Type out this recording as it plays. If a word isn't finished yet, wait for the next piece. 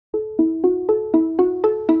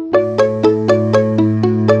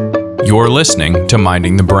You're listening to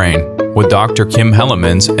Minding the Brain with Dr. Kim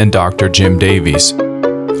Hellemans and Dr. Jim Davies.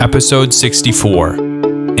 Episode 64,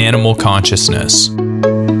 Animal Consciousness.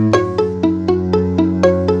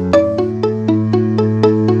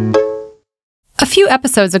 A few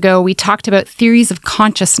episodes ago, we talked about theories of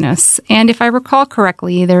consciousness, and if I recall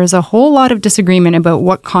correctly, there is a whole lot of disagreement about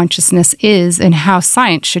what consciousness is and how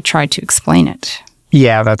science should try to explain it.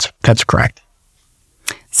 Yeah, that's correct.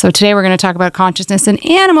 So today we're going to talk about consciousness in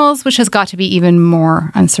animals, which has got to be even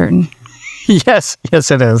more uncertain. Yes,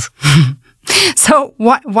 it is. So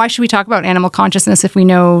why should we talk about animal consciousness if we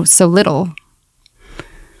know so little?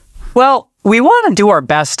 Well, we want to do our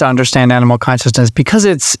best to understand animal consciousness because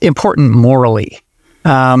it's important morally.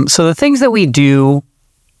 So the things that we do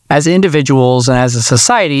as individuals and as a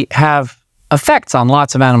society have effects on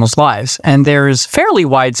lots of animals' lives. And there's fairly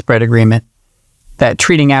widespread agreement that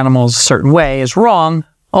treating animals a certain way is wrong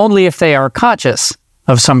only if they are conscious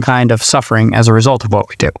of some kind of suffering as a result of what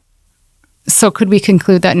we do. So could we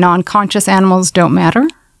conclude that non-conscious animals don't matter?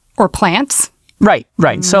 Or plants? Right.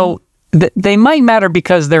 So they might matter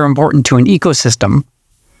because they're important to an ecosystem,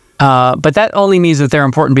 but that only means that they're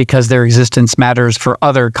important because their existence matters for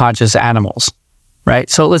other conscious animals, right?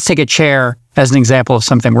 So let's take a chair as an example of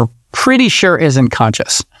something we're pretty sure isn't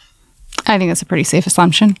conscious. I think that's a pretty safe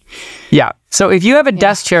assumption. Yeah. So if you have a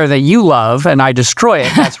desk chair that you love and I destroy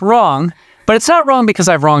it, that's wrong. But it's not wrong because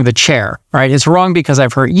I've wronged the chair, right? It's wrong because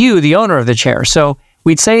I've hurt you, the owner of the chair. So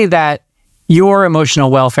we'd say that your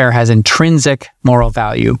emotional welfare has intrinsic moral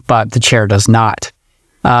value, but the chair does not.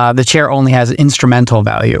 The chair only has instrumental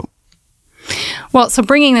value. Well, so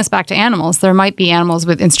bringing this back to animals, there might be animals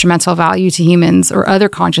with instrumental value to humans or other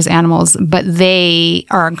conscious animals, but they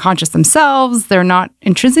are unconscious themselves. They're not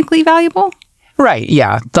intrinsically valuable? Right,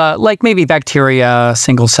 yeah. Like maybe bacteria,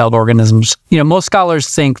 single-celled organisms. Most scholars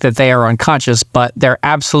think that they are unconscious, but they're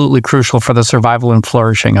absolutely crucial for the survival and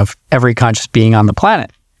flourishing of every conscious being on the planet.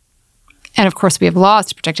 And of course, we have laws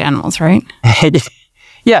to protect animals, right?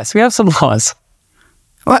 Yes, we have some laws.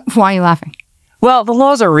 What? Why are you laughing? Well, the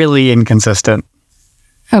laws are really inconsistent.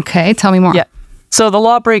 Okay, tell me more. Yeah. So the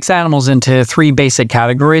law breaks animals into three basic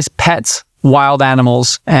categories: pets, wild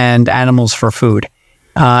animals, and animals for food.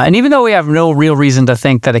 And even though we have no real reason to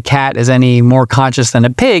think that a cat is any more conscious than a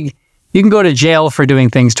pig, you can go to jail for doing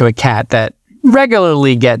things to a cat that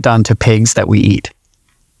regularly get done to pigs that we eat.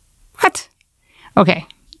 What? Okay.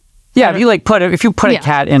 Yeah, if you put a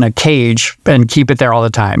cat in a cage and keep it there all the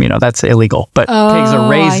time, that's illegal. But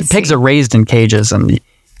pigs are raised in cages and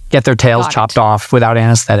get their tails chopped off without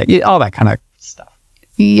anesthetic, all that kind of stuff.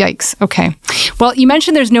 Yikes. Okay. Well, you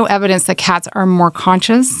mentioned there's no evidence that cats are more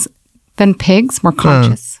conscious than pigs, more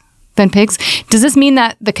conscious than pigs. Does this mean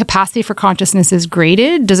that the capacity for consciousness is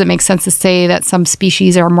graded? Does it make sense to say that some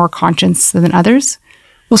species are more conscious than others?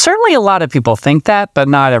 Well, certainly a lot of people think that, but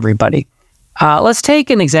not everybody. Let's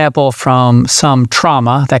take an example from some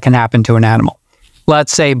trauma that can happen to an animal.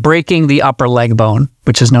 Let's say breaking the upper leg bone,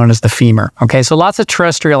 which is known as the femur. Okay, so lots of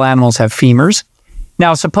terrestrial animals have femurs.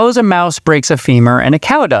 Now, suppose a mouse breaks a femur and a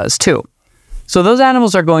cow does too. So those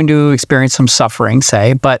animals are going to experience some suffering,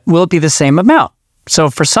 say, but will it be the same amount?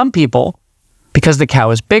 So for some people, because the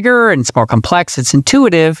cow is bigger and it's more complex, it's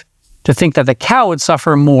intuitive to think that the cow would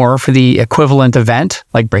suffer more for the equivalent event,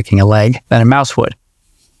 like breaking a leg, than a mouse would.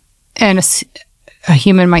 And a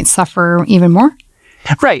human might suffer even more?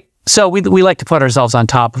 Right. So we like to put ourselves on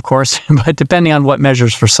top, of course, but depending on what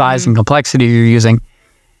measures for size and complexity you're using,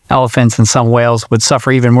 elephants and some whales would suffer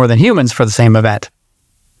even more than humans for the same event.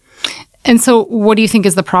 And so what do you think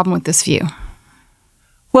is the problem with this view?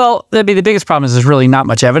 Well, the biggest problem is there's really not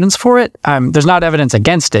much evidence for it. There's not evidence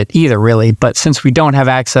against it either, really. But since we don't have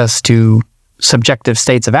access to subjective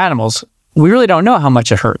states of animals, we really don't know how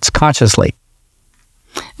much it hurts consciously.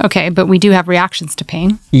 Okay, but we do have reactions to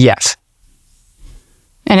pain. Yes.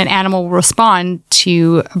 And an animal will respond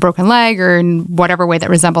to a broken leg or in whatever way that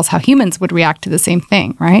resembles how humans would react to the same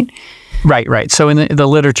thing, right? Right. So in the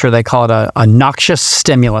literature, they call it a noxious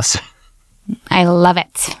stimulus. I love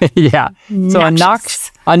it. Yeah. Noxious.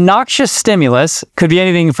 So a noxious stimulus could be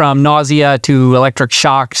anything from nausea to electric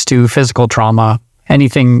shocks to physical trauma,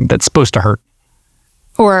 anything that's supposed to hurt.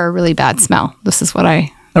 Or a really bad smell. This is what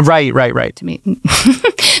I... Right. To me.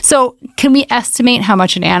 So can we estimate how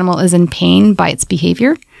much an animal is in pain by its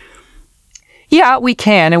behavior? Yeah, we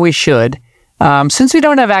can and we should. Since we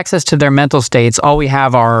don't have access to their mental states, all we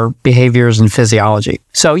have are behaviors and physiology.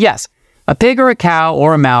 So yes, a pig or a cow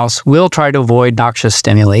or a mouse will try to avoid noxious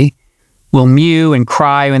stimuli, will mew and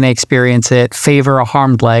cry when they experience it, favor a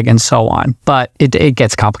harmed leg, and so on. But it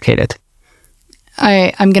gets complicated.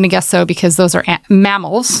 I'm going to guess so because those are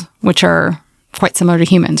mammals, which are quite similar to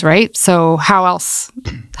humans, right? So how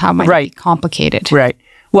might it be complicated? Right.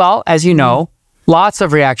 Well, as you know, lots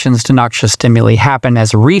of reactions to noxious stimuli happen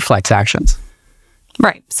as reflex actions.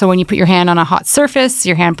 Right. So when you put your hand on a hot surface,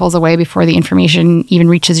 your hand pulls away before the information even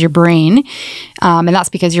reaches your brain. And that's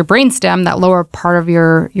because your brainstem, that lower part of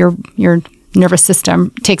your nervous system,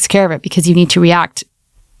 takes care of it because you need to react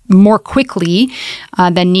more quickly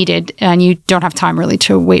than needed. And you don't have time really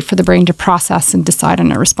to wait for the brain to process and decide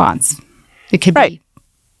on a response. It could be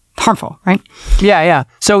harmful, right? Yeah.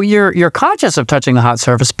 So you're conscious of touching the hot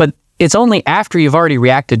surface, but it's only after you've already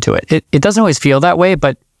reacted to it. It doesn't always feel that way,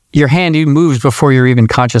 but your hand moves before you're even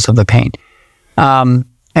conscious of the pain.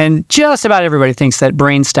 And just about everybody thinks that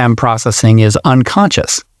brainstem processing is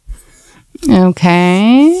unconscious.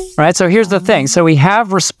 Okay. Right? So here's the thing. So we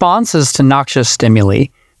have responses to noxious stimuli,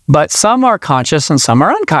 but some are conscious and some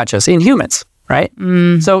are unconscious in humans, right?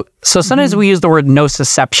 So sometimes we use the word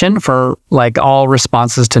nociception for like all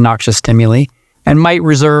responses to noxious stimuli and might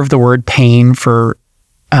reserve the word pain for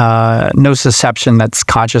nociception that's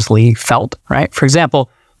consciously felt, right? For example,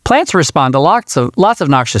 plants respond to lots of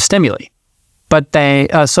noxious stimuli, but they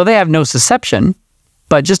have nociception,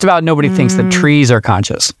 but just about nobody thinks that trees are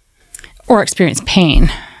conscious. Or experience pain,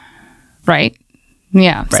 right?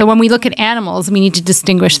 Yeah. Right. So when we look at animals, we need to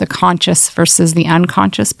distinguish the conscious versus the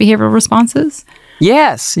unconscious behavioral responses?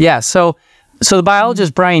 Yes. So the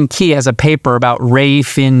biologist Brian Key has a paper about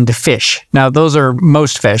ray-finned fish. Now, those are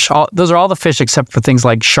most fish. Those are all the fish except for things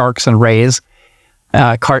like sharks and rays.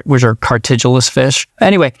 Which are cartigelous fish.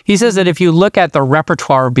 Anyway, he says that if you look at the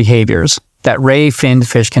repertoire of behaviors that ray-finned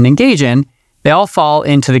fish can engage in, they all fall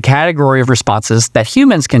into the category of responses that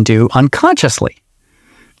humans can do unconsciously.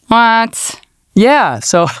 What? Yeah.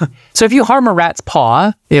 So if you harm a rat's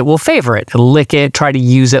paw, it will favor it. It'll lick it, try to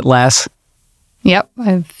use it less. Yep,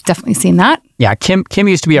 I've definitely seen that. Yeah, Kim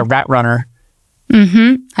used to be a rat runner.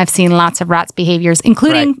 I've seen lots of rats' behaviors,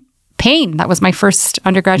 including pain. That was my first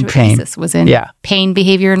undergraduate thesis, was in pain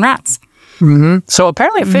behavior in rats. So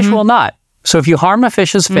apparently a fish will not. So if you harm a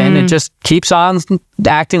fish's fin, it just keeps on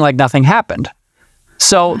acting like nothing happened.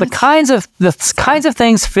 So the kinds of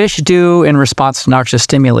things fish do in response to noxious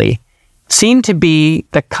stimuli seem to be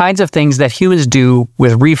the kinds of things that humans do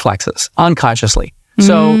with reflexes unconsciously.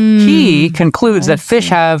 So he concludes that fish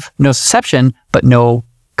have nociception, but no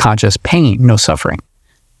conscious pain, no suffering.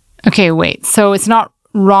 Okay, wait. So it's not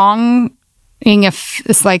wronging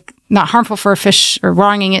it's like not harmful for a fish or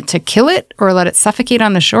wronging it to kill it or let it suffocate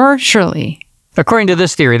on the shore? Surely. According to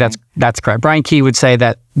this theory, that's correct. Brian Key would say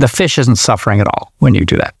that the fish isn't suffering at all when you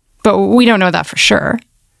do that. But we don't know that for sure.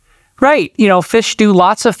 Right. Fish do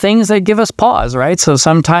lots of things that give us pause, right? So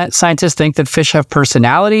some scientists think that fish have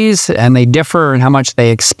personalities and they differ in how much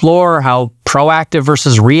they explore, how proactive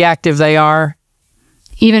versus reactive they are.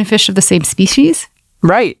 Even fish of the same species?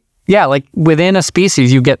 Right. Yeah, like within a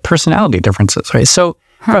species, you get personality differences, right? So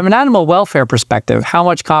from an animal welfare perspective, how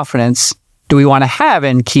much confidence do we want to have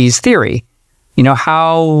in Key's theory?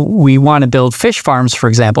 How we want to build fish farms, for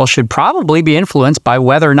example, should probably be influenced by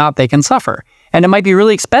whether or not they can suffer. And it might be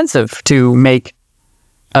really expensive to make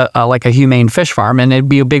a humane fish farm, and it'd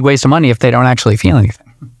be a big waste of money if they don't actually feel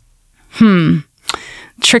anything.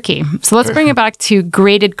 Tricky. So let's bring it back to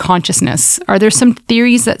graded consciousness. Are there some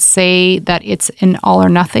theories that say that it's an all or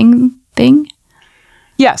nothing thing?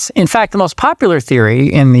 Yes. In fact, the most popular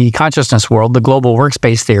theory in the consciousness world, the global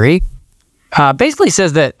workspace theory, basically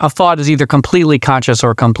says that a thought is either completely conscious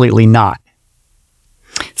or completely not.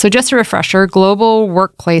 So just a refresher, global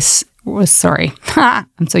workplace I'm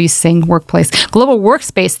so used to saying workplace. Global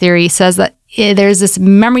workspace theory says that there's this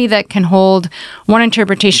memory that can hold one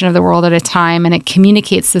interpretation of the world at a time, and it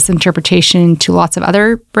communicates this interpretation to lots of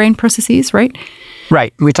other brain processes, right?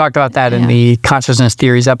 Right. We talked about that in the consciousness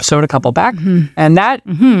theories episode a couple back. And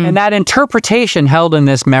that interpretation held in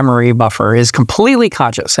this memory buffer is completely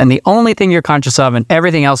conscious, and the only thing you're conscious of and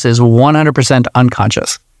everything else is 100%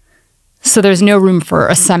 unconscious. So there's no room for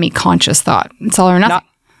a semi-conscious thought. It's all or nothing.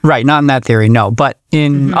 Right, not in that theory, no. But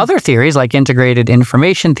in other theories, like integrated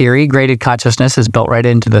information theory, graded consciousness is built right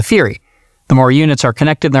into the theory. The more units are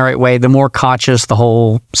connected in the right way, the more conscious the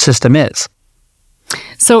whole system is.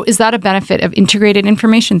 So is that a benefit of integrated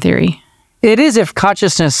information theory? It is if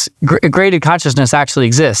graded consciousness actually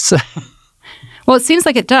exists. Well, it seems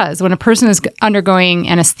like it does. When a person is undergoing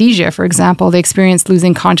anesthesia, for example, they experience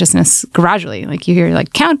losing consciousness gradually. Like you hear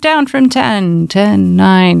count down from 10,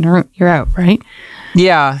 9, you're out, right?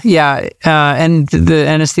 Yeah. And the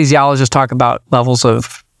anesthesiologists talk about levels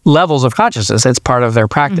of consciousness. It's part of their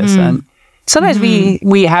practice. And sometimes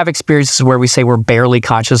we have experiences where we say we're barely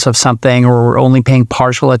conscious of something or we're only paying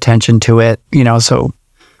partial attention to it, so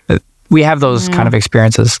we have those kind of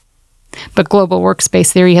experiences. But global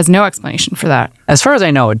workspace theory has no explanation for that. As far as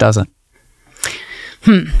I know, it doesn't.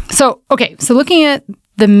 So looking at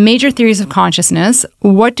the major theories of consciousness,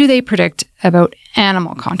 what do they predict about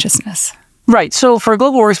animal consciousness? Right. So for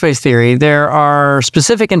global workspace theory, there are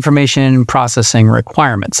specific information processing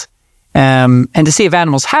requirements. And to see if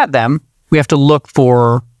animals have them, we have to look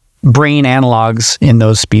for brain analogs in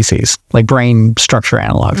those species, like brain structure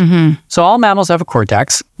analogs. So all mammals have a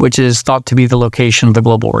cortex, which is thought to be the location of the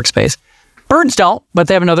global workspace. Birds don't, but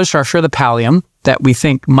they have another structure, the pallium, that we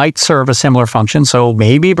think might serve a similar function. So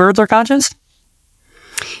maybe birds are conscious?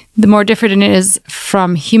 The more different it is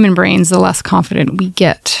from human brains, the less confident we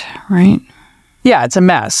get, right? Yeah, it's a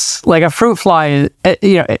mess. Like a fruit fly,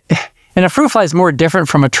 and a fruit fly is more different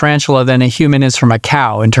from a tarantula than a human is from a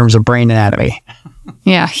cow in terms of brain anatomy.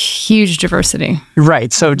 Yeah, huge diversity.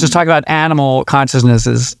 Right. So just talking about animal consciousness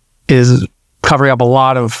is covering up a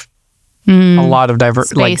lot of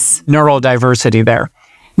Space. neural diversity there.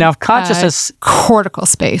 Now, if consciousness, Cortical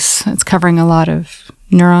space. It's covering a lot of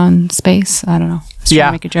neuron space. I don't know. I was trying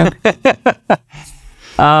to make a joke.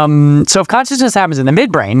 So if consciousness happens in the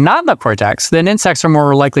midbrain, not in the cortex, then insects are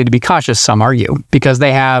more likely to be conscious, some argue, because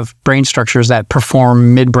they have brain structures that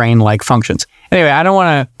perform midbrain-like functions. Anyway, I don't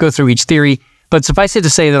want to go through each theory, but suffice it to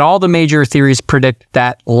say that all the major theories predict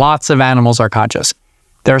that lots of animals are conscious.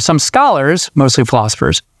 There are some scholars, mostly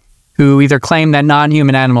philosophers, who either claim that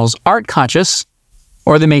non-human animals aren't conscious,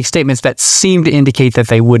 or they make statements that seem to indicate that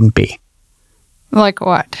they wouldn't be. Like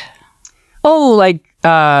what? Oh, like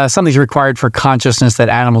something's required for consciousness that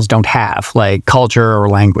animals don't have, like culture or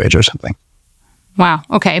language or something. Wow.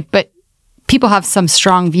 Okay. But people have some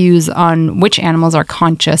strong views on which animals are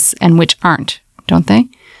conscious and which aren't, don't they?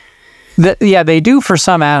 Yeah, they do for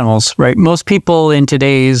some animals, right? Most people in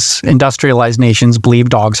today's industrialized nations believe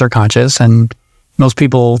dogs are conscious, and most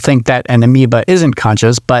people think that an amoeba isn't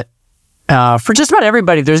conscious, but for just about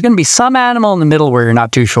everybody, there's going to be some animal in the middle where you're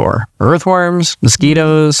not too sure. Earthworms,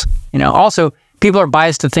 mosquitoes, Also, people are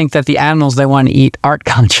biased to think that the animals they want to eat aren't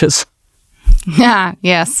conscious. Yeah,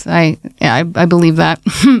 yes, I believe that.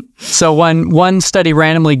 So one study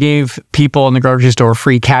randomly gave people in the grocery store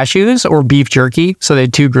free cashews or beef jerky. So they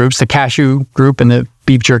had two groups, the cashew group and the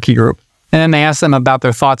beef jerky group. And then they asked them about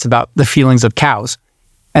their thoughts about the feelings of cows.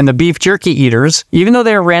 And the beef jerky eaters, even though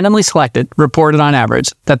they were randomly selected, reported on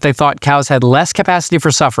average that they thought cows had less capacity for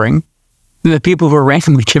suffering than the people who were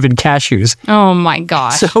randomly given cashews. Oh my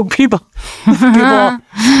gosh. So people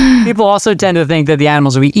also tend to think that the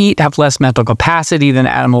animals we eat have less mental capacity than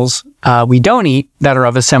animals we don't eat that are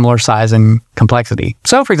of a similar size and complexity.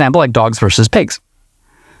 So, for example, like dogs versus pigs.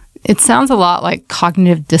 It sounds a lot like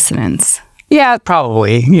cognitive dissonance. Yeah,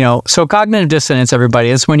 probably. So cognitive dissonance, everybody,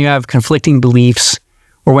 is when you have conflicting beliefs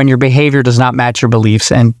or when your behavior does not match your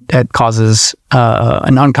beliefs, and it causes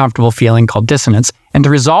an uncomfortable feeling called dissonance. And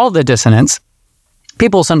to resolve the dissonance,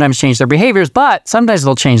 people sometimes change their behaviors, but sometimes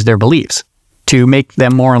they'll change their beliefs to make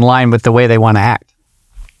them more in line with the way they want to act.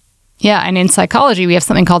 Yeah, and in psychology, we have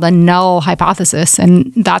something called a null hypothesis,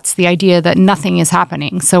 and that's the idea that nothing is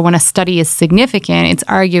happening. So when a study is significant, it's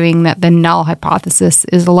arguing that the null hypothesis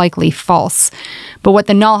is likely false. But what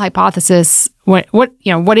the null hypothesis,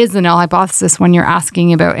 what is the null hypothesis when you're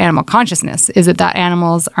asking about animal consciousness? Is it that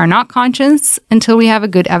animals are not conscious until we have a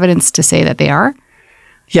good evidence to say that they are?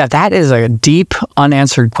 Yeah, that is a deep,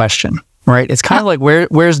 unanswered question, right? It's kind of like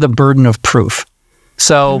where's the burden of proof?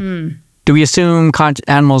 So do we assume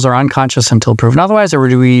animals are unconscious until proven otherwise, or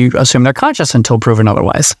do we assume they're conscious until proven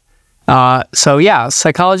otherwise?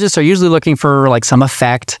 Psychologists are usually looking for like some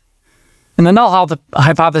effect. And the null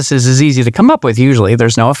hypothesis is easy to come up with. Usually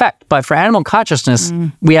there's no effect. But for animal consciousness,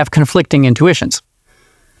 we have conflicting intuitions.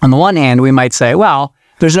 On the one hand, we might say, well,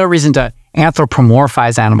 there's no reason to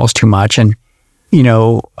anthropomorphize animals too much. And, we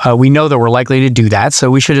know that we're likely to do that.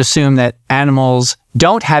 So we should assume that animals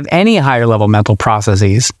don't have any higher level mental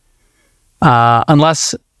processes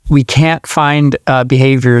unless we can't find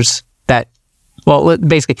behaviors that,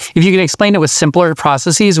 basically, if you can explain it with simpler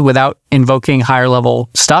processes without invoking higher level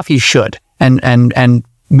stuff, you should. And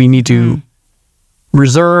we need to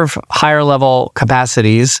reserve higher level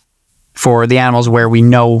capacities for the animals where we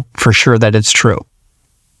know for sure that it's true.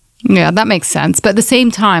 Yeah, that makes sense. But at the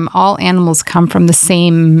same time, all animals come from the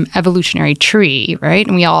same evolutionary tree, right?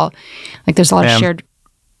 And we all, there's a lot of shared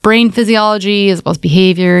brain physiology as well as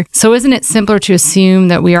behavior. So isn't it simpler to assume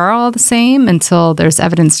that we are all the same until there's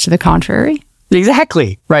evidence to the contrary?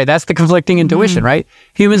 Exactly. Right. That's the conflicting intuition, right?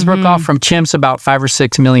 Humans broke off from chimps about 5 or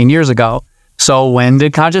 6 million years ago. So when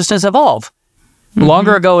did consciousness evolve? The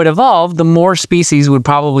longer ago it evolved, the more species would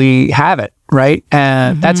probably have it, right?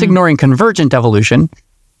 And that's ignoring convergent evolution.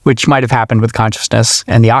 which might have happened with consciousness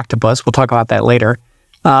and the octopus. We'll talk about that later.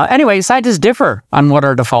 Anyway, scientists differ on what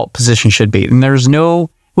our default position should be. And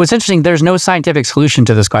what's interesting, there's no scientific solution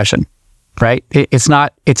to this question, right?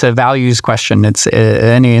 It's a values question.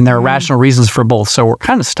 And there are rational reasons for both. So we're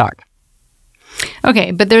kind of stuck.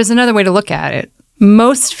 Okay, but there's another way to look at it.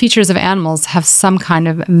 Most features of animals have some kind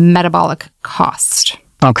of metabolic cost.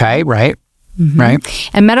 Okay, right. Mm-hmm. Right.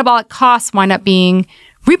 And metabolic costs wind up being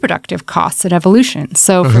reproductive costs in evolution.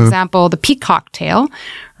 So, for example, the peacock tail,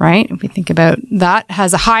 right? If we think about that,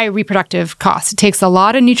 has a high reproductive cost. It takes a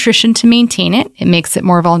lot of nutrition to maintain it. It makes it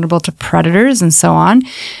more vulnerable to predators and so on.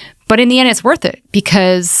 But in the end, it's worth it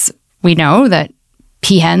because we know that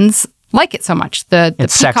peahens like it so much. The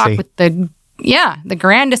It's peacock sexy. with the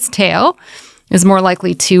grandest tail is more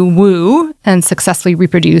likely to woo and successfully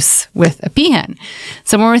reproduce with a peahen.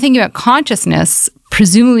 So when we're thinking about consciousness,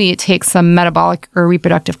 presumably it takes some metabolic or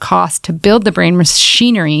reproductive cost to build the brain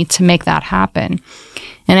machinery to make that happen.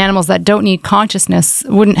 And animals that don't need consciousness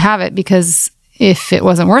wouldn't have it because if it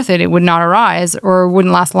wasn't worth it, it would not arise or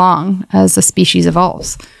wouldn't last long as a species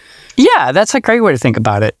evolves. Yeah, that's a great way to think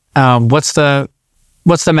about it. What's the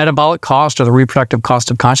metabolic cost or the reproductive cost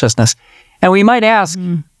of consciousness? And we might ask,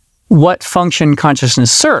 what function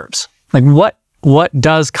consciousness serves? Like what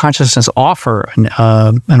does consciousness offer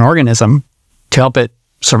an organism to help it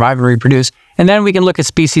survive and reproduce? And then we can look at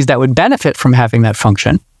species that would benefit from having that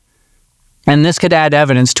function. And this could add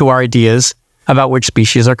evidence to our ideas about which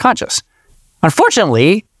species are conscious.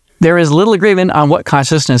 Unfortunately, there is little agreement on what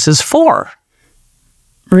consciousness is for.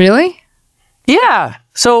 Really? Yeah.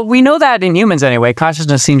 So we know that in humans anyway,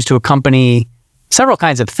 consciousness seems to accompany several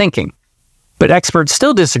kinds of thinking. But experts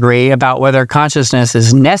still disagree about whether consciousness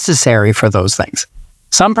is necessary for those things.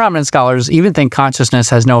 Some prominent scholars even think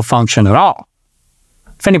consciousness has no function at all.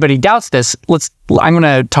 If anybody doubts this, I'm going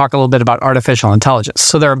to talk a little bit about artificial intelligence.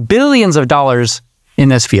 So there are billions of dollars in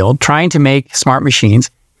this field trying to make smart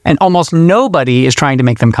machines, and almost nobody is trying to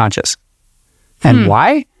make them conscious. And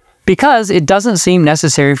why? Because it doesn't seem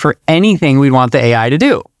necessary for anything we want the AI to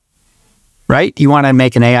do. Right? You want to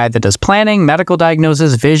make an AI that does planning, medical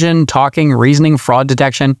diagnosis, vision, talking, reasoning, fraud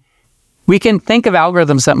detection. We can think of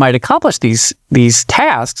algorithms that might accomplish these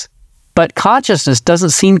tasks, but consciousness doesn't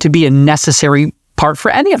seem to be a necessary part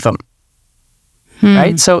for any of them.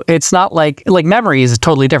 Right? So it's not like memory is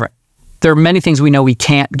totally different. There are many things we know we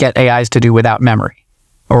can't get AIs to do without memory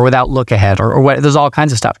or without look ahead or what, there's all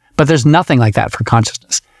kinds of stuff, but there's nothing like that for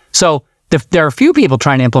consciousness. So there are a few people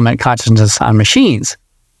trying to implement consciousness on machines,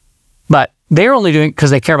 but they're only doing it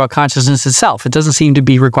because they care about consciousness itself. It doesn't seem to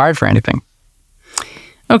be required for anything.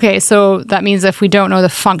 Okay, so that means if we don't know the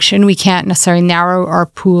function, we can't necessarily narrow our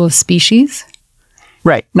pool of species?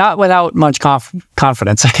 Right. Not without much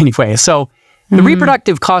confidence anyway. So the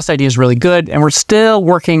reproductive cost idea is really good, and we're still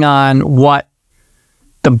working on what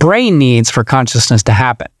the brain needs for consciousness to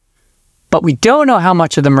happen. But we don't know how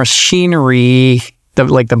much of the machinery,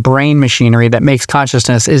 the brain machinery that makes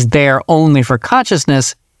consciousness is there only for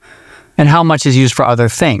consciousness, and how much is used for other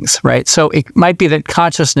things, right? So it might be that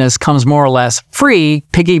consciousness comes more or less free,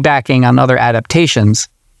 piggybacking on other adaptations,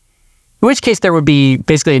 in which case there would be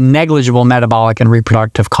basically a negligible metabolic and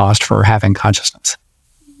reproductive cost for having consciousness.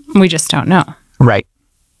 We just don't know. Right.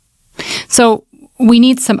 So we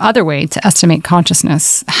need some other way to estimate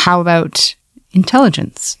consciousness. How about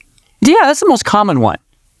intelligence? Yeah, that's the most common one.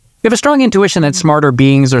 We have a strong intuition that smarter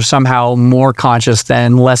beings are somehow more conscious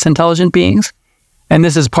than less intelligent beings. And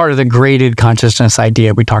this is part of the graded consciousness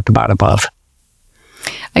idea we talked about above.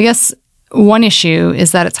 I guess one issue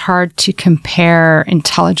is that it's hard to compare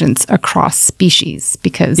intelligence across species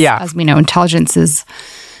because, as we know, intelligence is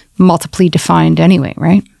multiply defined anyway,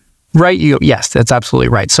 right? Right. Yes, that's absolutely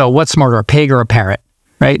right. So what's smarter, a pig or a parrot,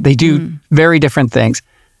 right? They do very different things.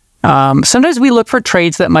 Sometimes we look for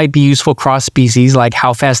traits that might be useful cross species, like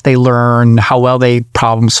how fast they learn, how well they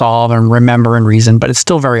problem solve and remember and reason, but it's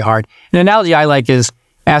still very hard. An analogy I like is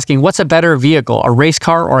asking, what's a better vehicle, a race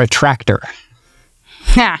car or a tractor?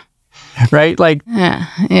 Right? Like,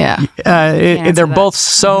 they're both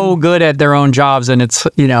so good at their own jobs, and it's,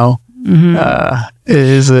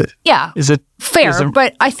 is it fair?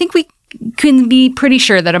 But I think we can be pretty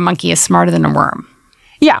sure that a monkey is smarter than a worm.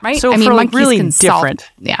 Yeah, right. So for really different,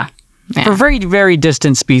 for very, very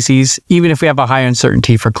distant species, even if we have a high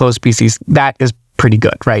uncertainty for close species, that is pretty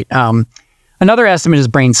good, right? Another estimate is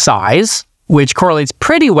brain size, which correlates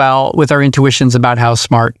pretty well with our intuitions about how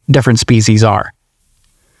smart different species are.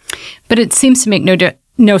 But it seems to make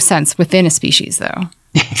no sense within a species, though.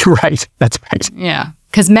 Right, that's right. Yeah,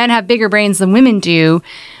 because men have bigger brains than women do,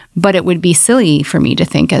 but it would be silly for me to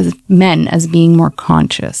think as men as being more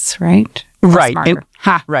conscious, right? Right.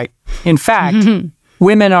 Ha. Right. In fact,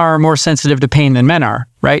 women are more sensitive to pain than men are,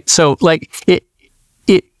 right? So like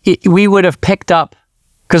we would have picked up,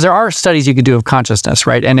 because there are studies you could do of consciousness,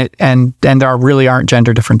 right? And there really aren't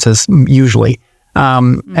gender differences usually.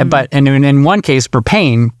 But in one case for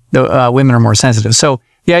pain, the women are more sensitive. So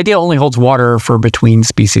the idea only holds water for between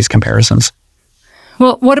species comparisons.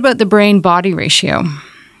 Well, what about the brain-body ratio?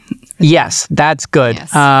 Yes, that's good.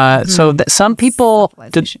 Yes. So some people,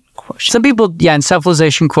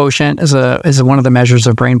 encephalization quotient is one of the measures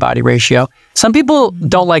of brain-body ratio. Some people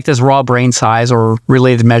don't like this raw brain size or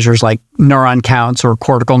related measures like neuron counts or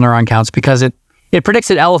cortical neuron counts because it predicts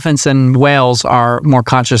that elephants and whales are more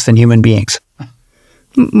conscious than human beings.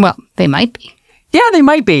 Well, they might be. Yeah, they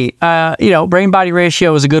might be. Brain-body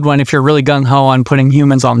ratio is a good one if you're really gung-ho on putting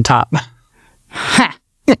humans on top.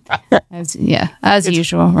 As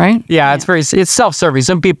usual, right? Yeah, it's self-serving.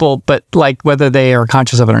 Some people, but like whether they are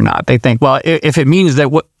conscious of it or not, they think, well, if it means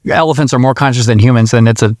that elephants are more conscious than humans, then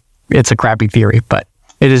it's a crappy theory, but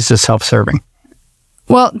it is just self-serving.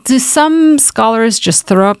 Well, do some scholars just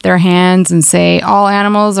throw up their hands and say all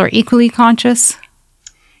animals are equally conscious?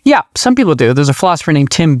 Yeah, some people do. There's a philosopher named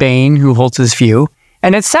Tim Bain who holds this view,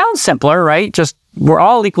 and it sounds simpler, right? Just we're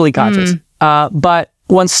all equally conscious, but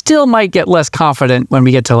one still might get less confident when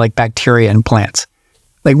we get to like bacteria and plants.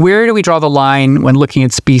 Like, where do we draw the line when looking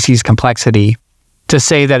at species complexity to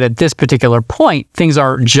say that at this particular point, things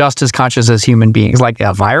are just as conscious as human beings? Like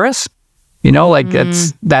a virus,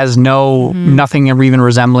 that has nothing even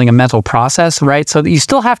resembling a mental process, right? So you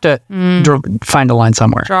still have to find a line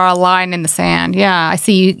somewhere. Draw a line in the sand. Yeah, I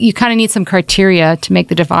see. You kind of need some criteria to make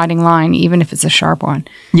the dividing line, even if it's a sharp one.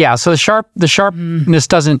 Yeah, so the sharpness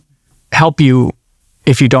doesn't help you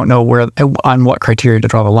if you don't know on what criteria to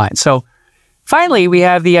draw the line. So finally, we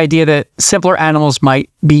have the idea that simpler animals might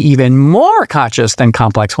be even more conscious than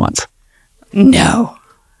complex ones. No.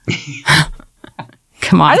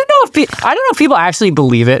 Come on. I don't know if people actually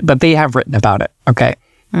believe it, but they have written about it. Okay.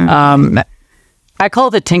 I call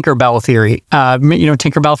it the Tinkerbell theory.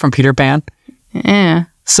 Tinkerbell from Peter Pan? Yeah.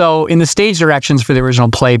 So in the stage directions for the original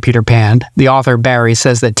play, Peter Pan, the author, Barry,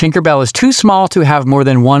 says that Tinkerbell is too small to have more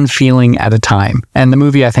than one feeling at a time. And the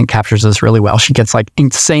movie, I think, captures this really well. She gets like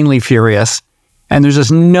insanely furious and there's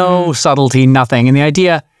just no subtlety, nothing. And the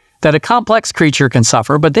idea that a complex creature can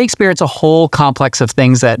suffer, but they experience a whole complex of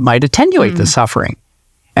things that might attenuate the suffering.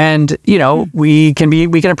 And, we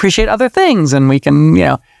can appreciate other things and we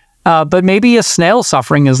can, but maybe a snail's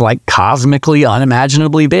suffering is like cosmically,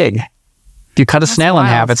 unimaginably big. If you cut a snail in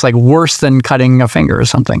half, it's like worse than cutting a finger or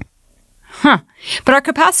something. Huh. But our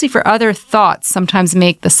capacity for other thoughts sometimes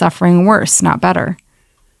make the suffering worse, not better.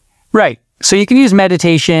 Right. So you can use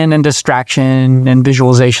meditation and distraction and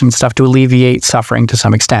visualization stuff to alleviate suffering to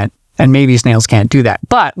some extent. And maybe snails can't do that.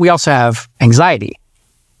 But we also have anxiety.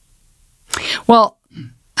 Well,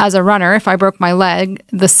 as a runner, if I broke my leg,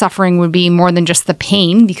 the suffering would be more than just the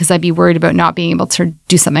pain because I'd be worried about not being able to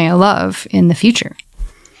do something I love in the future.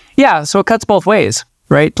 Yeah, so it cuts both ways,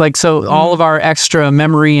 right? Like, so all of our extra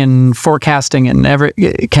memory and forecasting and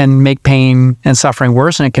it can make pain and suffering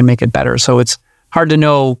worse, and it can make it better. So it's hard to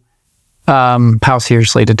know how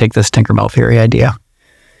seriously to take this Tinkerbell theory idea.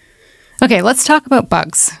 Okay, let's talk about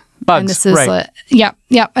bugs. Bugs, and this is right.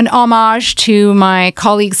 An homage to my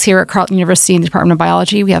colleagues here at Carleton University in the Department of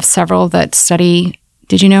Biology. We have several that study,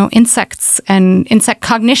 insects and insect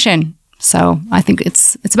cognition. So I think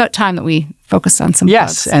it's about time that we focus on some bugs.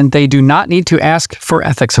 Yes, and they do not need to ask for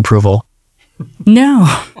ethics approval.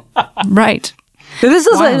 No, right. This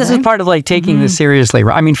is part of like taking this seriously.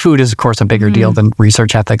 I mean, food is of course a bigger deal than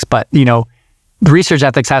research ethics, but the research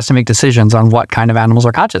ethics has to make decisions on what kind of animals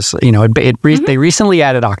are conscious. They recently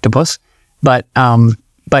added octopus, but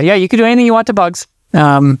yeah, you can do anything you want to bugs.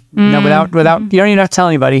 Without you don't even have to tell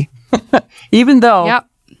anybody, even though.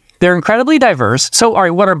 They're incredibly diverse. So, all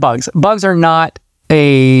right, what are bugs? Bugs are not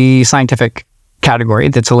a scientific category.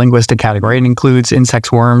 That's a linguistic category. It includes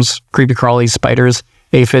insects, worms, creepy crawlies, spiders,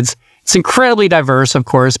 aphids. It's incredibly diverse, of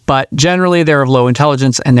course, but generally they're of low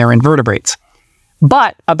intelligence and they're invertebrates.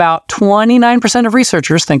 But about 29% of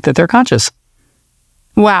researchers think that they're conscious.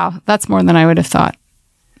 Wow, that's more than I would have thought.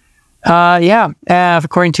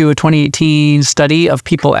 According to a 2018 study of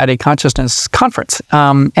people at a consciousness conference.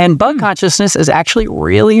 And bug consciousness is actually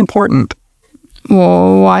really important.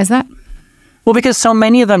 Well, why is that? Well, because so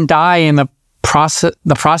many of them die in the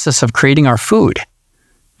process of creating our food.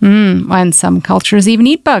 And some cultures even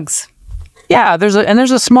eat bugs. Yeah, there's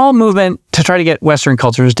a small movement to try to get Western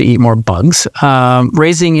cultures to eat more bugs.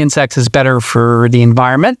 Raising insects is better for the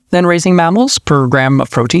environment than raising mammals per gram of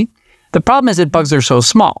protein. The problem is that bugs are so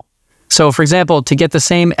small. So, for example, to get the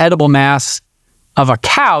same edible mass of a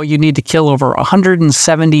cow, you need to kill over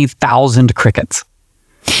 170,000 crickets.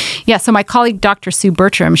 Yeah, so my colleague, Dr. Sue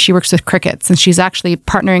Bertram, she works with crickets, and she's actually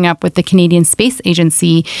partnering up with the Canadian Space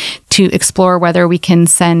Agency to explore whether we can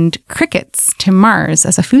send crickets to Mars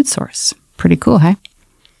as a food source. Pretty cool, hey?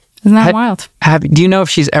 Isn't that wild? Do you know if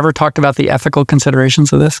she's ever talked about the ethical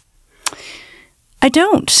considerations of this? I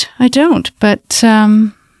don't, but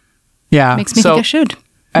yeah, makes me think I should.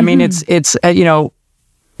 I mean, it's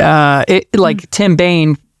like Tim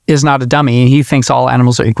Bain is not a dummy. He thinks all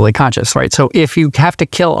animals are equally conscious, right? So if you have to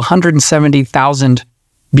kill 170,000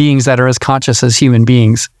 beings that are as conscious as human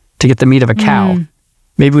beings to get the meat of a cow,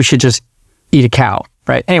 maybe we should just eat a cow,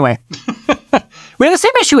 right? Anyway, we have the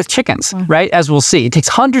same issue with chickens, right? As we'll see, it takes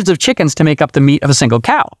hundreds of chickens to make up the meat of a single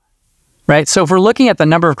cow, right? So if we're looking at the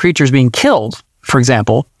number of creatures being killed, for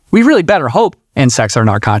example, we really better hope insects are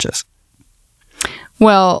not conscious.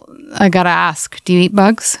 Well, I gotta ask, do you eat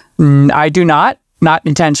bugs? I do not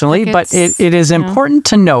intentionally, but it is important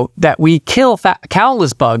to note that we kill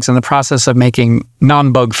countless bugs in the process of making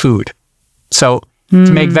non-bug food. So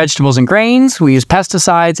to make vegetables and grains, we use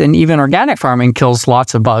pesticides, and even organic farming kills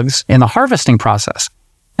lots of bugs in the harvesting process.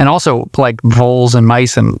 And also like voles and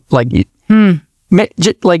mice and like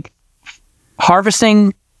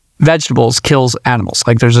harvesting vegetables kills animals.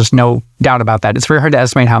 Like there's just no doubt about that. It's very hard to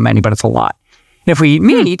estimate how many, but it's a lot. And if we eat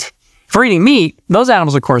meat, if we're eating meat, those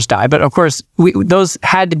animals, of course, die. But of course, those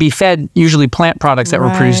had to be fed usually plant products that were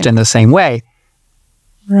produced in the same way.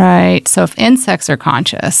 Right. So if insects are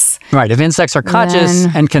conscious. Right. If insects are conscious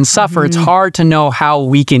and can suffer, it's hard to know how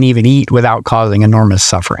we can even eat without causing enormous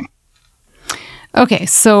suffering. Okay.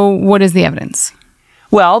 So what is the evidence?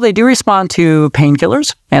 Well, they do respond to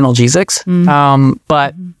painkillers, analgesics,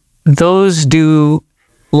 but those do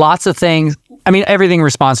lots of things. I mean, everything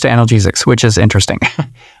responds to analgesics, which is interesting.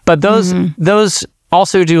 But those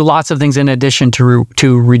also do lots of things in addition to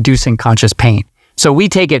reducing conscious pain. So we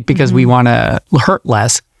take it because we want to hurt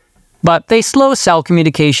less, but they slow cell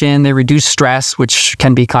communication. They reduce stress, which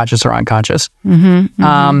can be conscious or unconscious.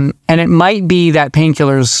 And it might be that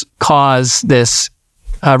painkillers cause this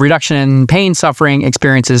reduction in pain suffering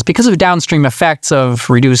experiences because of downstream effects of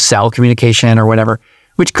reduced cell communication or whatever,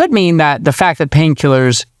 which could mean that the fact that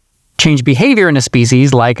painkillers change behavior in a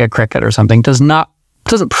species like a cricket or something doesn't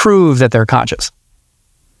prove that they're conscious.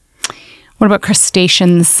 What about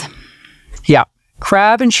crustaceans? Yeah.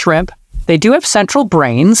 Crab and shrimp, they do have central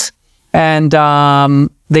brains, and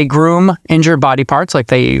they groom injured body parts, like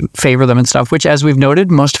they favor them and stuff, which, as we've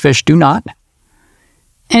noted, most fish do not.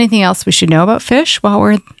 Anything else we should know about fish while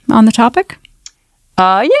we're on the topic?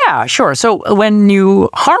 Yeah, sure. So when you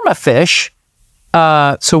harm a fish,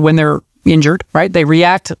 so when they're injured, right, they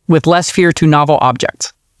react with less fear to novel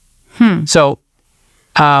objects. So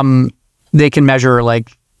they can measure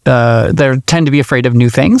they tend to be afraid of new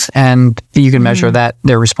things, and you can measure that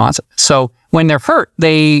their response. So when they're hurt,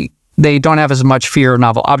 they don't have as much fear of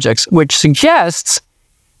novel objects, which suggests,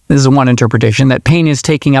 this is one interpretation, that pain is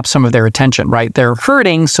taking up some of their attention, right? They're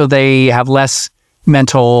hurting, so they have less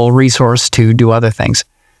mental resource to do other things.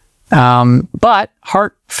 But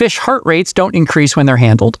fish heart rates don't increase when they're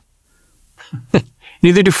handled.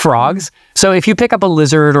 Neither do frogs. So if you pick up a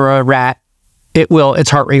lizard or a rat, its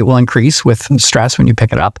heart rate will increase with stress when you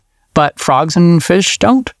pick it up. But frogs and fish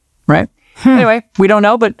don't, right? Anyway, we don't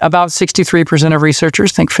know, but about 63% of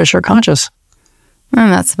researchers think fish are conscious.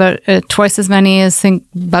 And that's about twice as many as think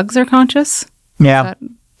bugs are conscious. Yeah.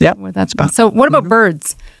 So what about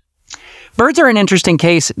birds? Birds are an interesting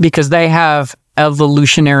case because they have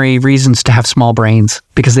evolutionary reasons to have small brains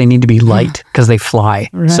because they need to be light because they fly.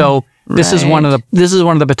 Right. So this is one of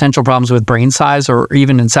the potential problems with brain size or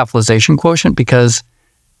even encephalization quotient, because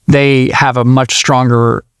they have a much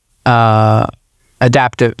stronger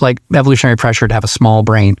adaptive, like evolutionary pressure to have a small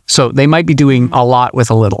brain. So they might be doing a lot with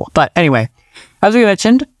a little. But anyway, as we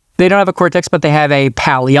mentioned, they don't have a cortex, but they have a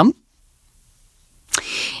pallium.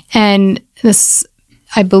 And this,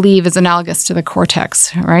 I believe, is analogous to the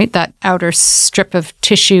cortex, right? That outer strip of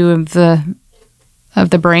tissue of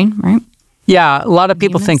the brain, right? Yeah, a lot of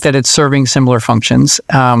people think that it's serving similar functions.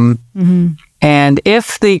 And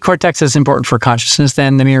if the cortex is important for consciousness,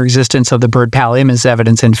 then the mere existence of the bird pallium is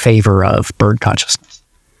evidence in favor of bird consciousness.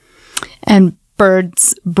 And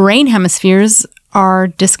birds' brain hemispheres are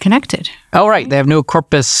disconnected. Oh, right. They have no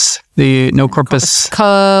corpus. Corpus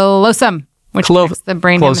callosum, which connects the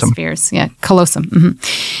brain callosum. Hemispheres. Yeah, callosum.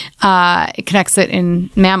 It connects it in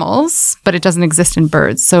mammals, but it doesn't exist in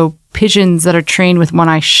birds. So pigeons that are trained with one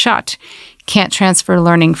eye shut can't transfer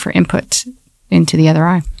learning for input into the other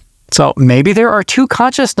eye. So maybe there are two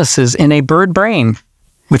consciousnesses in a bird brain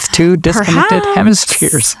with two disconnected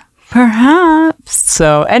hemispheres. Perhaps.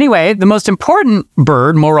 So anyway, the most important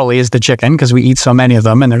bird morally is the chicken because we eat so many of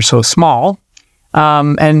them and they're so small.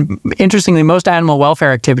 And interestingly, most animal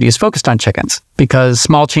welfare activity is focused on chickens because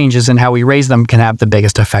small changes in how we raise them can have the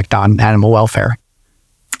biggest effect on animal welfare.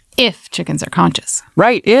 If chickens are conscious.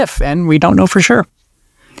 Right, if, and we don't know for sure.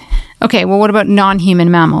 Okay, well, what about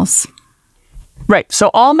non-human mammals? Right,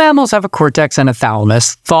 so all mammals have a cortex and a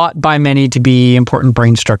thalamus, thought by many to be important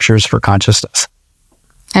brain structures for consciousness.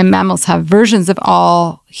 And mammals have versions of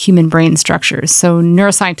all human brain structures. So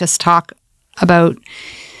neuroscientists talk about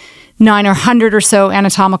 9 or 100 or so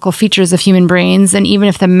anatomical features of human brains. And even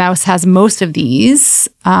if the mouse has most of these,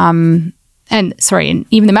 and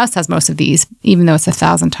even the mouse has most of these, even though it's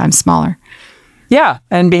 1,000 times smaller. Yeah,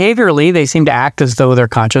 and behaviorally, they seem to act as though they're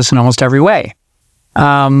conscious in almost every way.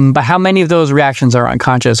 But how many of those reactions are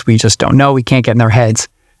unconscious, we just don't know. We can't get in their heads.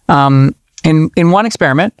 In one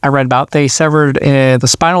experiment I read about, they severed the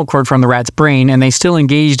spinal cord from the rat's brain, and they still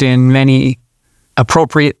engaged in many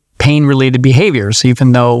appropriate pain-related behaviors,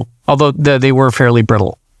 although they were fairly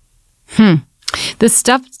brittle. This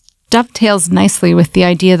stuff dovetails nicely with the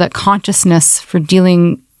idea that consciousness is for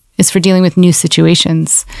dealing with new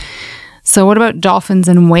situations. So what about dolphins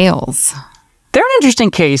and whales? They're an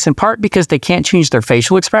interesting case, in part because they can't change their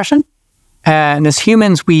facial expression. And as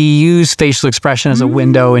humans, we use facial expression as a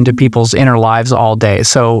window into people's inner lives all day.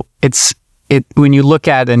 So when you look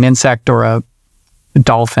at an insect or a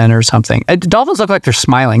dolphin or something, dolphins look like they're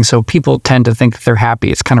smiling, so people tend to think that they're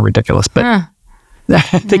happy. It's kind of ridiculous, but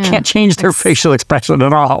they can't change their facial expression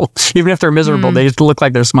at all. Even if they're miserable, they just look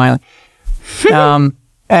like they're smiling.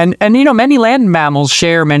 And many land mammals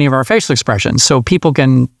share many of our facial expressions, so people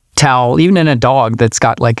can tell, even in a dog that's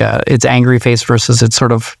got like its angry face versus its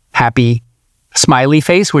sort of happy, smiley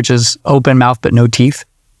face, which is open mouth but no teeth.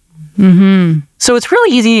 So it's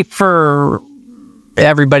really easy for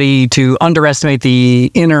everybody to underestimate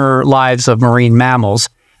the inner lives of marine mammals,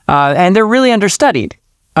 and they're really understudied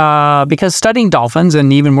because studying dolphins,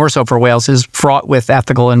 and even more so for whales, is fraught with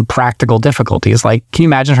ethical and practical difficulties. Like, can you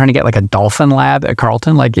imagine trying to get like a dolphin lab at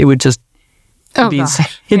Carleton? Like, it would just be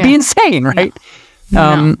insane, right?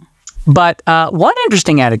 No. But one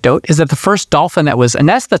interesting anecdote is that the first dolphin that was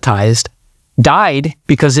anesthetized died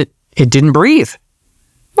because it didn't breathe.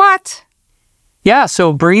 What? Yeah,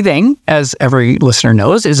 so breathing, as every listener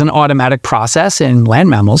knows, is an automatic process in land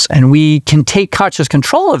mammals, and we can take conscious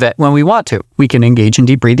control of it when we want to. We can engage in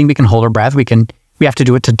deep breathing, we can hold our breath, we have to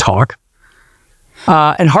do it to talk.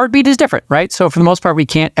 And heartbeat is different, right? So for the most part, we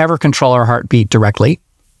can't ever control our heartbeat directly.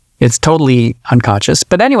 It's totally unconscious.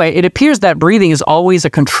 But anyway, it appears that breathing is always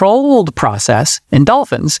a controlled process in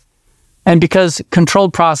dolphins. And because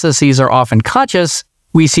controlled processes are often conscious,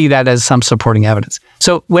 we see that as some supporting evidence.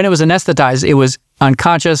 So when it was anesthetized, it was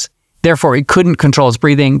unconscious. Therefore, it couldn't control its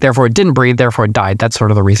breathing. Therefore, it didn't breathe. Therefore, it died. That's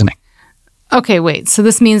sort of the reasoning. Okay, wait. So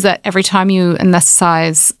this means that every time you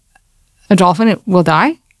anesthetize a dolphin, it will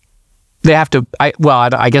die? They have to,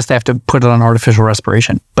 I guess they have to put it on artificial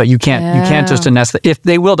respiration, but you can't just anesthetize. If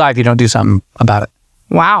they will die if you don't do something about it.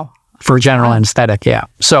 Wow. For general anesthetic, yeah.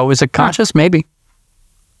 So is it conscious? Maybe.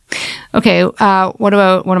 Okay, what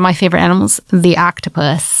about one of my favorite animals, the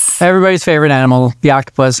octopus? Everybody's favorite animal, the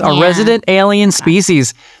octopus, a resident alien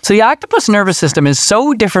species. So the octopus nervous system is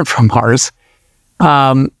so different from ours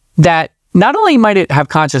that not only might it have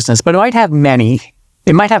consciousness, but it might have many.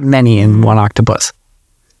 It might have many in one octopus.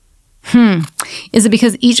 Is it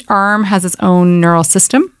because each arm has its own neural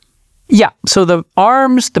system? Yeah. So the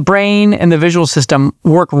arms, the brain, and the visual system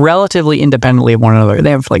work relatively independently of one another. They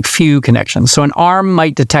have like few connections. So an arm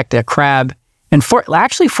might detect a crab and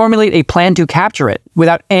actually formulate a plan to capture it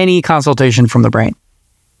without any consultation from the brain.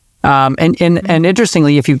 And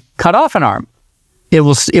interestingly, if you cut off an arm, it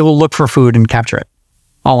will look for food and capture it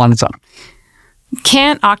all on its own.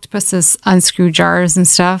 Can't octopuses unscrew jars and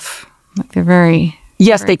stuff? Like they're very...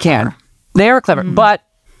 Yes, they can. They are clever, but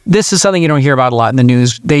this is something you don't hear about a lot in the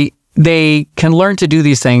news. They can learn to do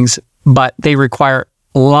these things, but they require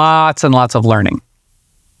lots and lots of learning,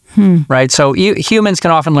 right? So humans can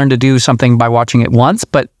often learn to do something by watching it once,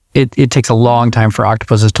 but it takes a long time for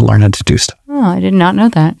octopuses to learn how to do stuff. Oh, I did not know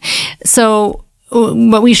that. So,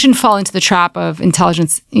 but we shouldn't fall into the trap of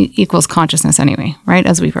intelligence equals consciousness anyway, right?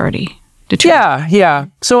 As we've already determined. Yeah.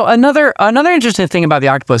 So another interesting thing about the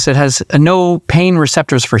octopus, it has no pain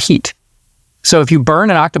receptors for heat. So if you burn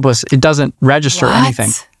an octopus, it doesn't register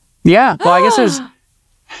anything. Yeah. Well, I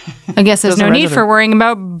guess there's no need for worrying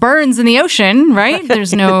about burns in the ocean, right?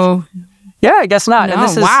 There's no... Yeah, I guess not. No,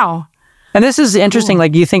 and wow. And this is interesting.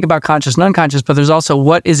 Like you think about conscious and unconscious, but there's also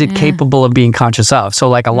what is it capable of being conscious of? So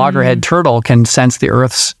like a loggerhead turtle can sense the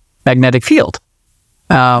Earth's magnetic field.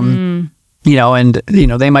 and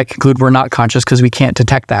they might conclude we're not conscious because we can't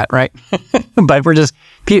detect that, right? But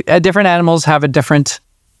different animals have a different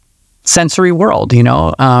sensory world,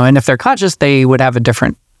 and if they're conscious, they would have a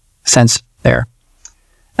different sense there.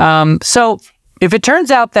 So if it turns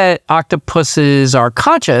out that octopuses are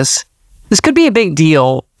conscious, this could be a big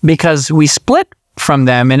deal because we split from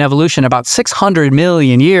them in evolution about 600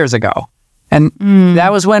 million years ago. And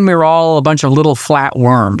that was when we were all a bunch of little flat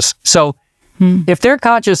worms. So if they're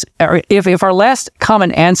conscious, or if our last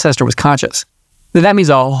common ancestor was conscious, then that means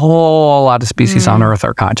a whole lot of species on Earth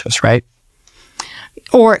are conscious, right?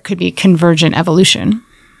 Or it could be convergent evolution.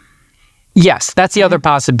 Yes, that's the other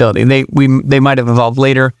possibility. They might have evolved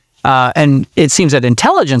later, and it seems that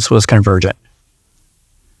intelligence was convergent.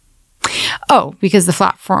 Oh, because the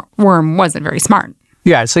flatworm wasn't very smart.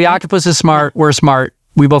 Yeah, so the octopus is smart, we're smart,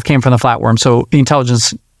 we both came from the flatworm, so the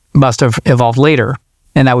intelligence must have evolved later,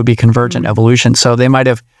 and that would be convergent evolution. So they might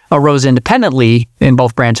have arose independently in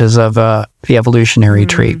both branches of the evolutionary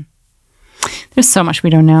tree. There's so much we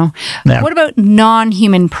don't know. Yeah. What about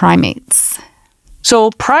non-human primates? So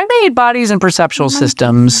primate bodies and perceptual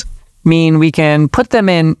systems mean we can put them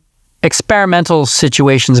in experimental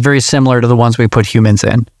situations very similar to the ones we put humans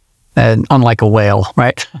in, and unlike a whale,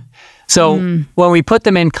 right? So when we put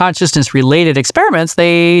them in consciousness-related experiments,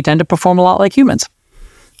 they tend to perform a lot like humans.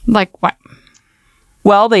 Like what?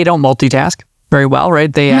 Well, they don't multitask very well,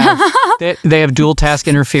 right? They have they have dual task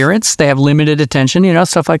interference. They have limited attention,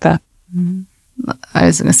 stuff like that. I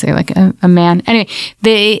was going to say like a man. Anyway,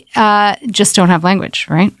 they just don't have language,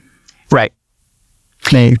 right? Right.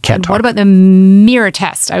 They can't And talk. what about the mirror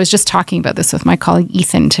test? I was just talking about this with my colleague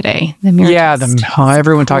Ethan today. The mirror test.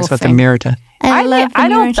 Everyone talks about the mirror test. I love the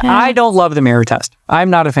mirror test. I don't love the mirror test. I'm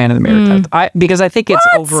not a fan of the mirror test. Because I think it's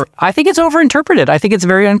overinterpreted. I think it's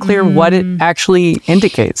very unclear what it actually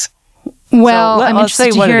indicates. Well, So I'm let's say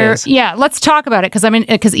interested to what it hear. is. Yeah, let's talk about it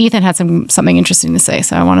because Ethan had something interesting to say.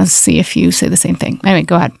 So I want to see if you say the same thing. Anyway,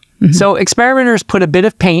 go ahead. So experimenters put a bit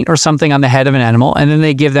of paint or something on the head of an animal, and then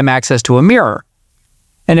they give them access to a mirror.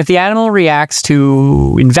 And if the animal reacts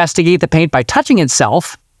to investigate the paint by touching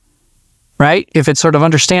itself, right? If it sort of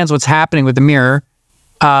understands what's happening with the mirror,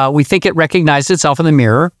 we think it recognized itself in the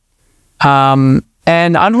mirror. And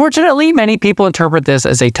unfortunately, many people interpret this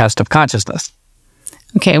as a test of consciousness.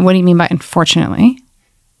 Okay, what do you mean by unfortunately?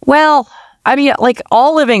 Well, I mean, like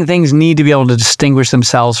all living things need to be able to distinguish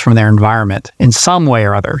themselves from their environment in some way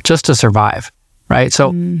or other just to survive, right?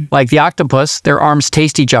 So like the octopus, their arms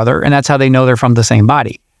taste each other, and that's how they know they're from the same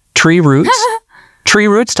body. Tree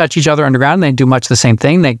roots touch each other underground, and they do much the same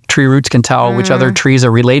thing. Tree roots can tell which other trees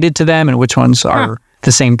are related to them and which ones are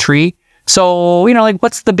the same tree. So,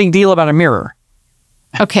 what's the big deal about a mirror?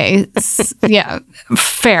 Okay, yeah,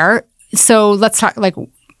 fair. So let's talk like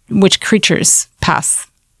which creatures pass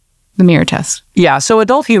the mirror test. Yeah, so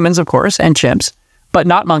adult humans, of course, and chimps, but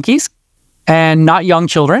not monkeys and not young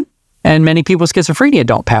children. And many people with schizophrenia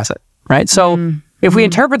don't pass it, right? So if we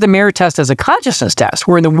interpret the mirror test as a consciousness test,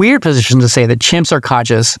 we're in the weird position to say that chimps are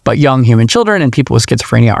conscious, but young human children and people with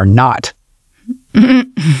schizophrenia are not.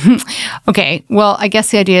 Okay, well, I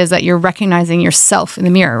guess the idea is that you're recognizing yourself in the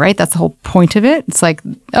mirror, right? That's the whole point of it. It's like,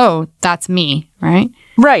 oh, that's me, right?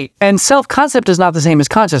 Right. And self-concept is not the same as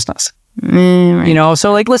consciousness. Right.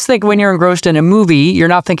 So let's think when you're engrossed in a movie, you're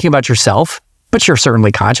not thinking about yourself, but you're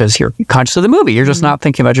certainly conscious. You're conscious of the movie. You're just not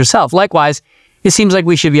thinking about yourself. Likewise, it seems like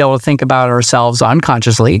we should be able to think about ourselves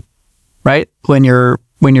unconsciously, right? When you're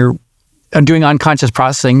doing unconscious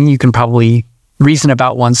processing, you can probably reason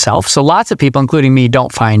about oneself. So lots of people, including me,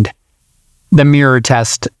 don't find the mirror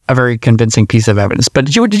test a very convincing piece of evidence. But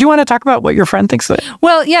did you want to talk about what your friend thinks of it?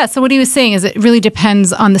 Well, yeah. So what he was saying is it really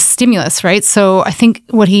depends on the stimulus, right? So I think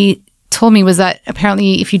what he told me was that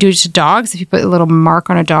apparently if you do it to dogs, if you put a little mark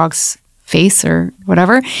on a dog's face or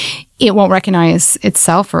whatever, it won't recognize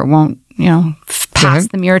itself or it won't, pass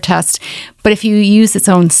the mirror test. But if you use its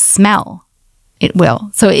own smell, it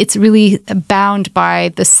will. So it's really bound by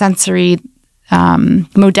the sensory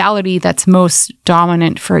modality that's most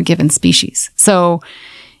dominant for a given species. So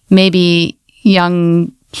maybe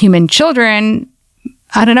young human children,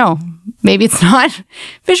 I don't know, maybe it's not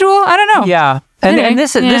visual, I don't know. Yeah. And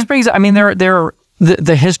this brings, I mean,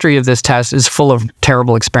 the history of this test is full of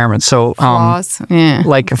terrible experiments. So,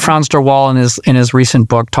 like Franz der Waal in his recent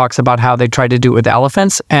book talks about how they tried to do it with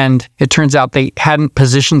elephants, and it turns out they hadn't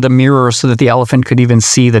positioned the mirror so that the elephant could even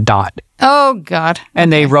see the dot. Oh God!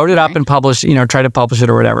 And they wrote it up and published, tried to publish it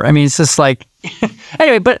or whatever. I mean, it's just like,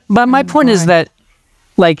 anyway. But my point is that,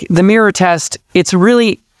 like the mirror test, it's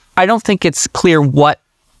really, I don't think it's clear what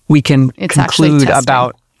we can conclude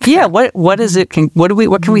about. Yeah, what is it?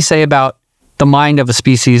 What can we say about the mind of a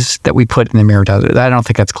species that we put in the mirror does it. I don't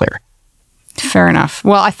think that's clear. Fair enough.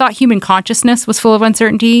 Well, I thought human consciousness was full of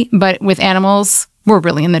uncertainty, but with animals, we're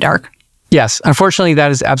really in the dark. Yes, unfortunately,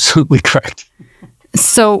 that is absolutely correct.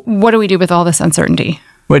 So what do we do with all this uncertainty?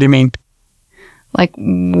 What do you mean? Like,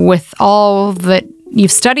 with all that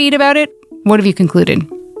you've studied about it, what have you concluded?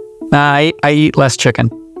 I eat less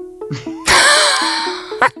chicken.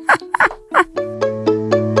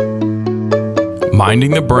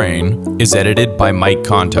 Minding the Brain is edited by Mike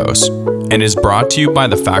Kontos and is brought to you by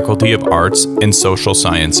the Faculty of Arts and Social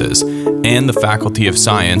Sciences and the Faculty of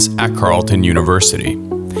Science at Carleton University.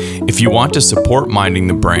 If you want to support Minding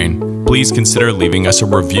the Brain, please consider leaving us a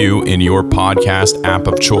review in your podcast app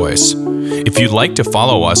of choice. If you'd like to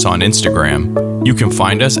follow us on Instagram, you can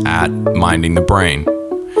find us at Minding the Brain.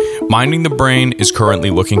 Minding the Brain is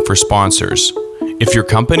currently looking for sponsors. If your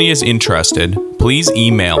company is interested, please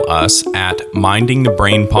email us at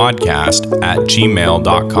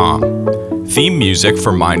mindingthebrainpodcast@gmail.com. Theme music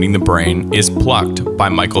for Minding the Brain is Plucked by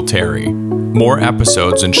Michael Terry. More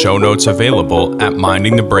episodes and show notes available at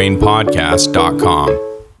mindingthebrainpodcast.com.